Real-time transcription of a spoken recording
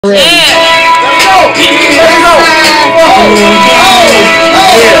Yeah. Let's go.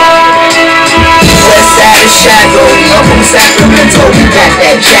 Westside of Chicago, I'm from Sacramento. We got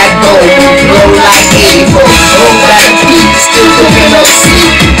that jackbow, blow like 84. Home by the peak, still looking up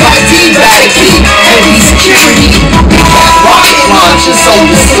see. Party by the key, heavy security. We got rocket launchers, so we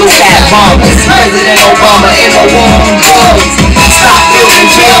still have bombers. President Obama in the warm clubs. Stop building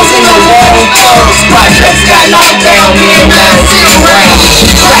jails in the warm clubs. Projects got knocked down, me and 9-6 rounds.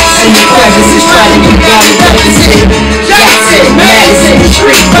 Cracks in the crevices, trying to get down the deficit. Jackson, Madison,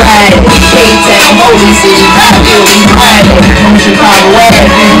 street ride. K-Town, Holy City, Rockville, we riding. From Chicago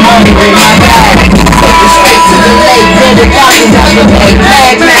Avenue, money with my guy. Take it straight to the lake, then the coffins out the lake.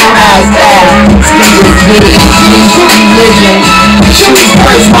 Flag Mountain House style. Speakers get it, we living. Shoes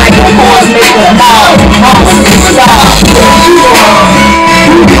first, Michael Moore, make a loud. Mama in style.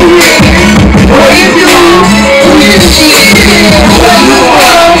 What you do? Who you shit? What you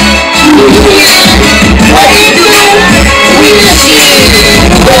want? Who you in? What you do? We the shit.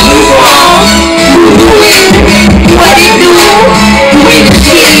 What you want? Who you in? What you do? We the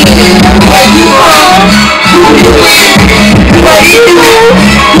shit. What you want? Who you in? What you do?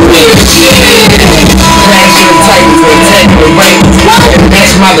 We the shit. Clash your titans, protect your rights. And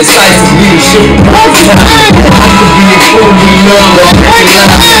match my decisive leadership. I could be a fool, be young, but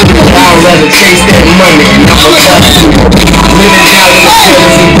I'd rather chase that money and I'm a customer. Living out in the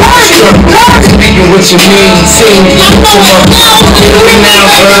cities and struggle. Speaking what you mean, seeing you come up. Living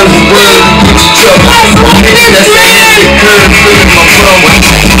out word for word, get your trouble. Bitch, that's the end of the curve, feeling my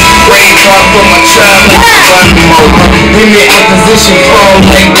brother. Brave heart for my child, like a Sunday mode. Give me opposition, fall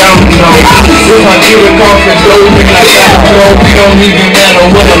like domino. If I get a call for dough, like I know, we don't even matter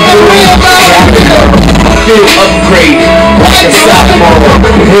what I'm doing. Feel upgraded, like a sophomore.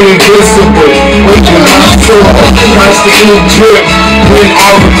 Invisible, waking my soul. Constantly drip, when I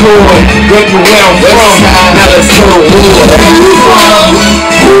record. Rep where I'm from, now let's go to war. Where you from?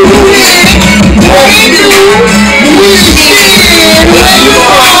 Who you in? What you do? We the shit. Where you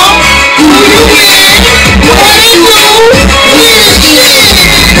from? Who you in? What you do? We the shit.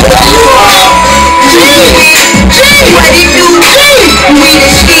 Where you from? G. What you do? We the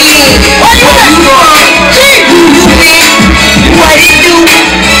shit. Where you from? What it do?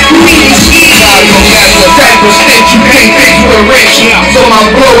 We the shit. Type of stitch you can't fix with a wrench. So my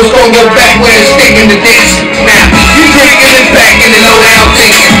blow is gon' go back where it's sticking the ditch. Now, you drinking and packing and low down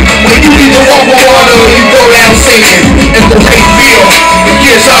thinking. When you either walk on water or you go down sinking. It's the way feel. It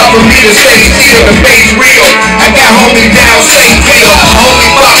gets hard for me to stay still. The bass real. I got homies down St. Bill. Homie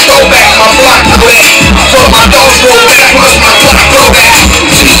block, go back, my block wet. So my dogs go back, plus my block go back.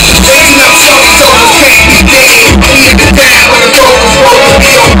 Ain't enough shorty soldiers can't be dead. Need to die when the road is supposed to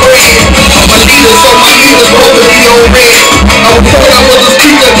be on bread. I'm a leader, so my leader's supposed to be on red. I'm pulling up with a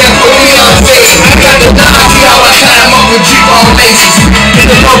speaker, that's what Leon said. I got the dime, see how I climb up with G-ball laces. In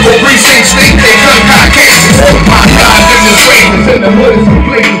the local precincts, think they cut cases. My God, this is great. In the hood is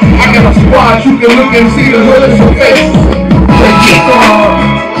complete. I got a squad, you can look and see the hood is some faces. They keep on.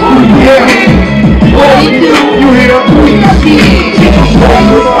 Yeah. What you do? You hear? We the shit. Where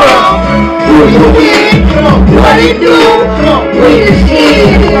you from? Who you in? What it do? We the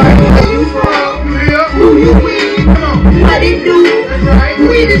shit. Where you from? Who you in? What it do?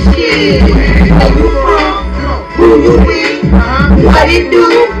 We the shit. Where you from? Who you in? What it do?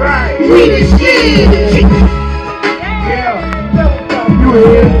 We the shit. Yeah. You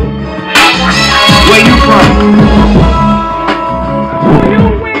in? Where you from?